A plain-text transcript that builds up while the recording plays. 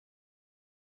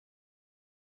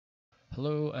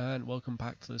Hello and welcome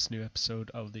back to this new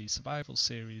episode of the survival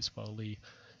series for the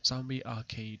Zombie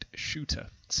Arcade Shooter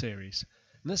series.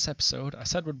 In this episode, I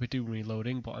said we'd be doing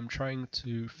reloading, but I'm trying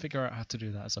to figure out how to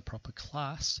do that as a proper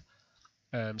class.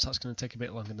 So that's going to take a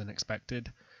bit longer than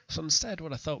expected. So instead,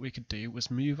 what I thought we could do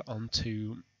was move on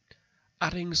to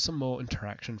adding some more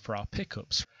interaction for our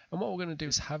pickups. And what we're going to do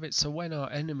is have it so when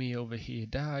our enemy over here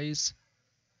dies,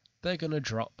 they're going to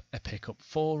drop a pickup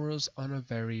for us on a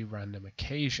very random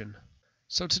occasion.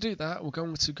 So to do that, we're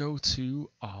going to go to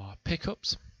our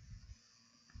pickups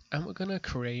and we're going to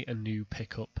create a new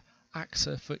pickup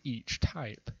actor for each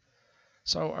type.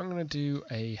 So I'm going to do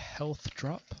a health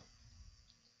drop.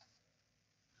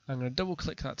 I'm going to double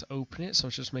click that to open it, so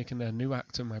it's just making a new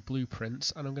actor in my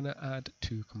blueprints, and I'm going to add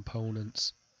two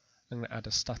components. I'm going to add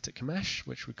a static mesh,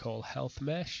 which we call health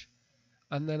mesh,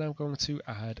 and then I'm going to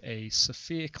add a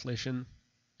severe collision,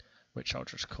 which I'll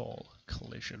just call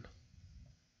collision.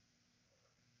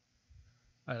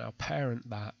 And I'll parent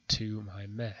that to my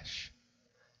mesh.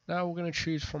 Now we're going to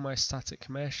choose from my static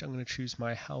mesh, I'm going to choose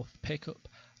my health pickup.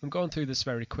 I'm going through this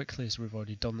very quickly as we've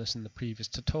already done this in the previous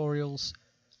tutorials.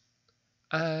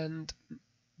 And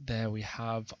there we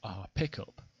have our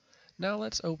pickup. Now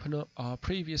let's open up our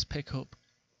previous pickup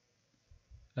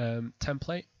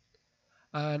template.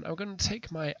 And I'm going to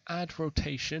take my add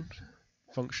rotation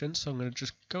function, so I'm going to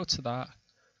just go to that,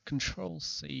 Control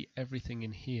C everything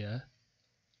in here.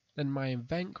 Then my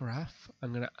event graph,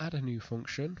 I'm going to add a new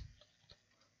function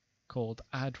called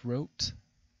add rote,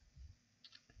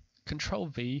 Control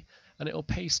V, and it'll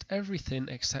paste everything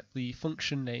except the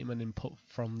function name and input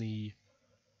from the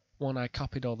one I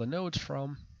copied all the nodes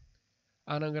from,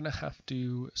 and I'm going to have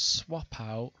to swap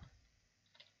out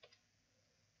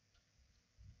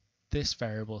this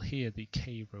variable here, the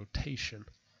K rotation,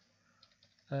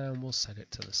 and we'll set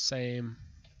it to the same.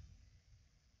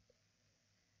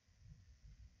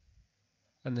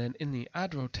 And then in the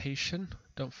add rotation,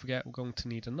 don't forget we're going to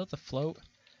need another float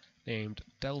named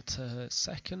delta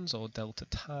seconds or delta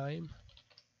time,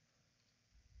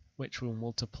 which will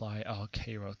multiply our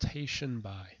K rotation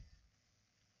by.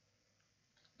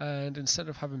 And instead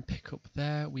of having pickup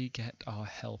there, we get our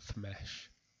health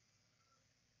mesh.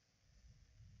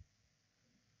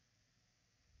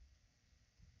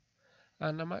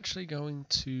 And I'm actually going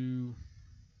to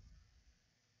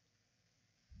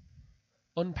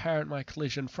unparent my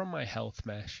collision from my health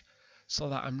mesh so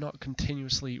that I'm not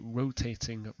continuously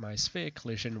rotating my sphere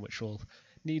collision, which will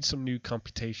need some new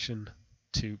computation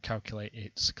to calculate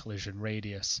its collision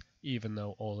radius, even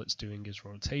though all it's doing is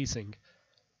rotating.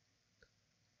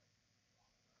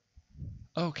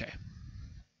 Okay,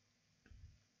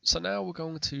 so now we're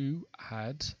going to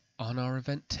add on our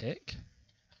event tick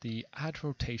the add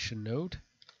rotation node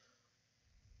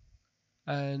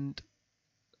and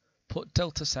put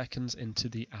delta seconds into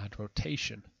the add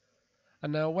rotation.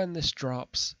 And now when this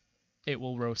drops, it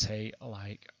will rotate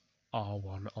like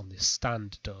R1 on this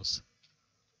stand does.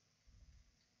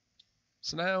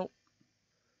 So now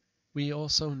we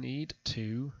also need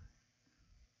to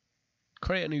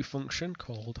create a new function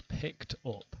called picked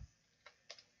up.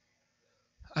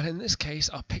 And in this case,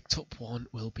 our picked up one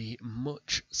will be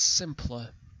much simpler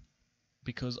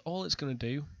because all it's going to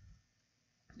do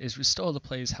is restore the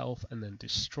player's health and then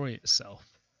destroy itself.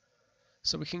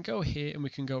 So we can go here and we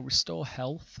can go restore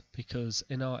health, because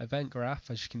in our event graph,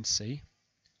 as you can see,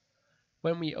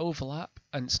 when we overlap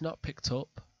and it's not picked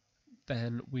up,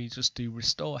 then we just do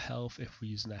restore health if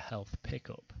we're using a health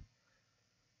pickup.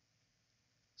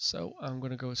 So I'm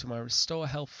going to go to my restore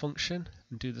health function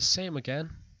and do the same again.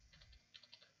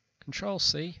 Control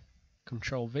C,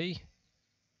 Control V.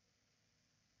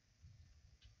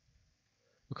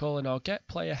 We're calling our get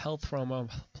player health from our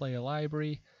player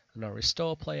library and our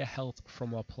restore player health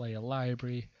from our player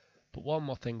library. But one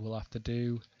more thing we'll have to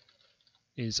do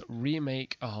is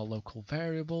remake our local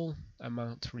variable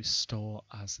amount to restore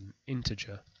as an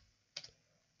integer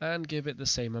and give it the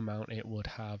same amount it would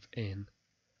have in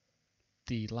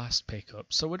the last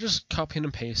pickup. So we're just copying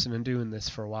and pasting and doing this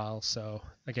for a while, so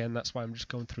again that's why I'm just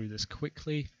going through this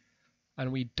quickly,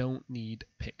 and we don't need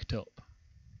picked up.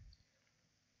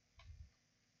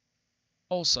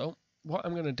 Also, what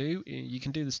I'm going to do, you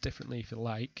can do this differently if you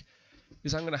like,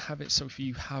 is I'm going to have it so if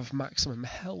you have maximum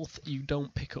health, you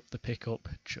don't pick up the pickup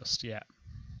just yet.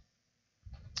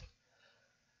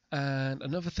 And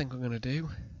another thing we're going to do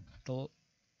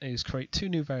is create two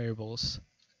new variables.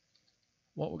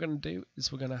 What we're going to do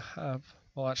is we're going to have,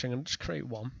 well actually I'm going to just create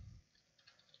one.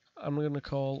 I'm going to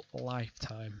call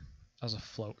lifetime as a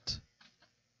float.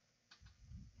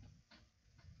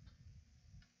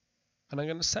 And I'm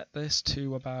going to set this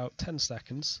to about 10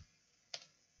 seconds.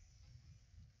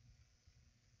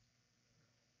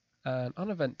 And on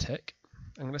event tick,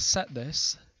 I'm going to set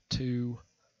this to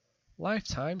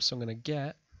lifetime, so I'm going to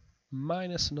get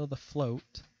minus another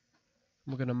float.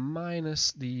 We're going to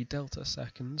minus the delta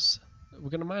seconds.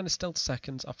 We're going to minus delta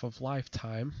seconds off of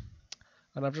lifetime.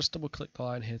 And I've just double clicked the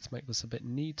line here to make this a bit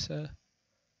neater.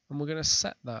 And we're going to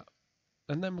set that.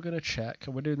 And then we're going to check,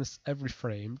 and we're doing this every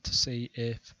frame, to see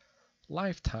if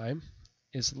lifetime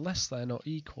is less than or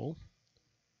equal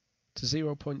to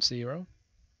 0.0.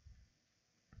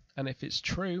 And if it's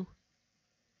true,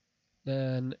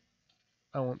 then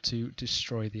I want to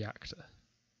destroy the actor.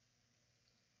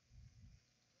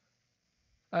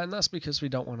 And that's because we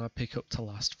don't want our pickup to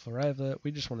last forever,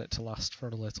 we just want it to last for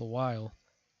a little while.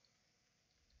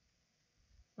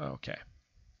 Okay.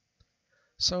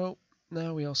 So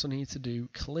now we also need to do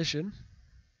collision,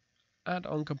 add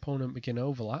on component begin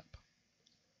overlap.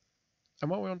 And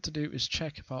what we want to do is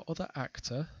check if our other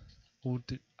actor or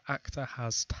actor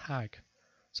has tag.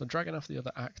 So dragging off the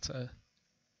other actor,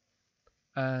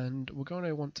 and we're going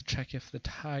to want to check if the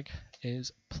tag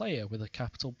is player with a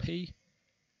capital P.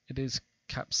 It is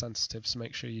cap sensitive, so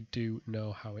make sure you do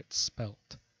know how it's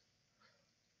spelt.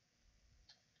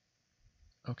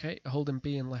 Okay, holding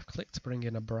B and left click to bring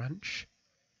in a branch.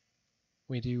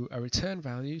 We do a return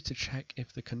value to check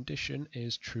if the condition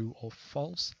is true or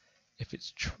false. If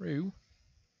it's true,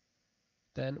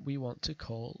 then we want to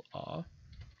call our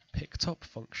picked up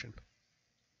function.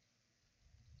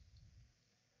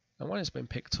 And when it's been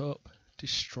picked up,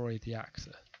 destroy the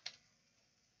actor.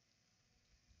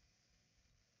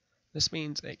 This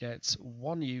means it gets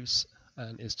one use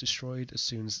and is destroyed as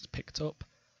soon as it's picked up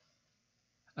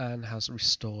and has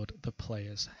restored the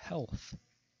player's health.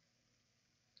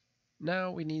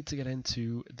 Now we need to get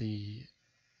into the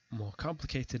more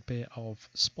complicated bit of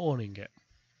spawning it.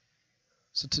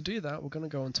 So to do that, we're going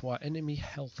to go into our enemy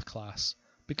health class.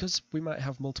 Because we might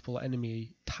have multiple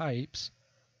enemy types,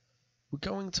 we're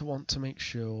going to want to make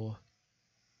sure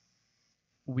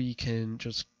we can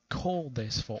just call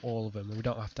this for all of them and we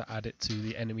don't have to add it to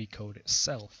the enemy code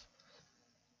itself.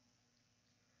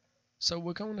 So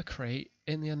we're going to create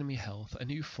in the enemy health a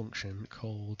new function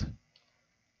called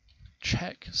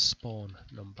check spawn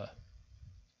number.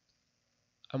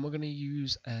 And we're going to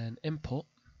use an input.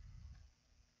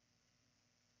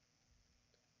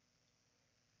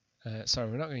 Sorry,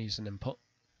 we're not going to use an input.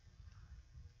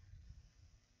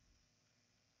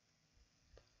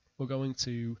 We're going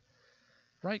to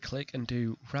right click and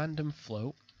do random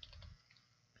float.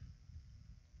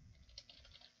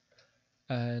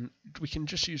 And we can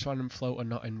just use random float and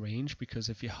not in range, because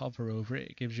if you hover over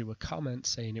it, it gives you a comment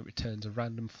saying it returns a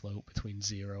random float between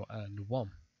 0 and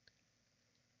 1.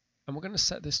 And we're going to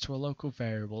set this to a local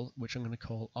variable, which I'm going to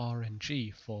call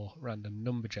RNG for random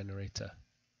number generator.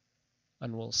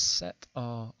 And we'll set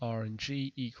our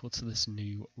RNG equal to this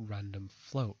new random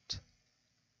float.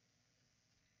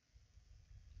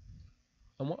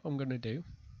 And what I'm going to do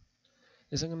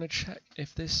is I'm going to check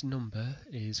if this number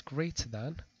is greater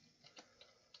than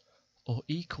or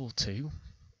equal to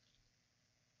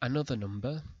another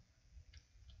number,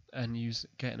 and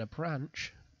getting a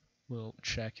branch will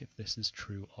check if this is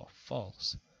true or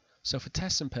false. So for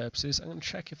testing purposes, I'm going to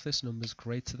check if this number is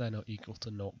greater than or equal to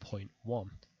 0.1.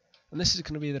 And this is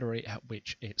going to be the rate at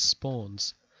which it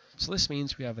spawns. So this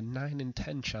means we have a 9 in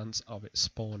 10 chance of it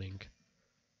spawning.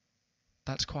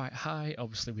 That's quite high.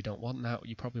 Obviously we don't want that.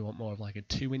 You probably want more of like a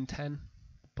 2 in 10.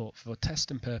 But for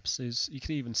testing purposes, you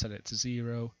could even set it to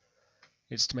 0.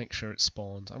 It's to make sure it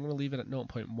spawns. I'm going to leave it at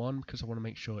 0.1 because I want to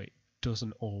make sure it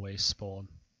doesn't always spawn.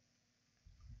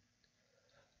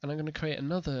 And I'm going to create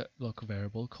another local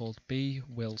variable called b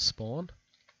will spawn.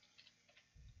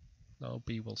 No,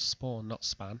 b will spawn, not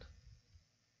span.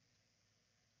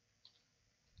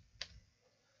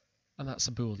 And that's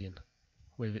a boolean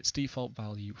with its default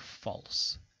value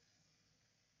false.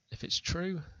 If it's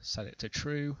true, set it to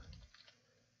true.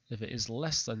 If it is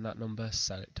less than that number,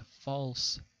 set it to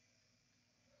false.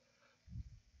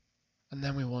 And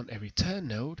then we want a return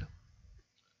node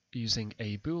using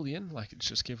a boolean, like it's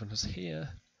just given us here,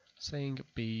 saying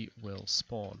b will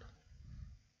spawn,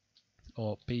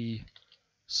 or b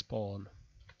spawn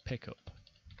pickup.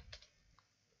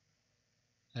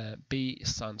 B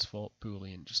stands for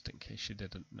boolean, just in case you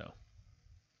didn't know.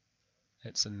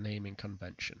 It's a naming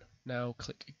convention. Now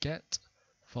click get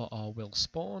for our will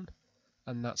spawn,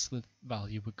 and that's the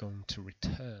value we're going to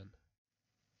return.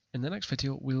 In the next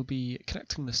video, we'll be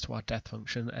connecting this to our death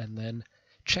function and then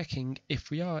checking if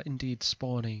we are indeed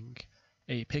spawning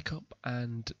a pickup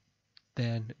and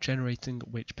then generating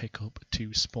which pickup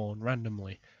to spawn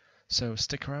randomly. So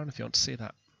stick around if you want to see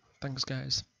that. Thanks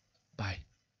guys. Bye.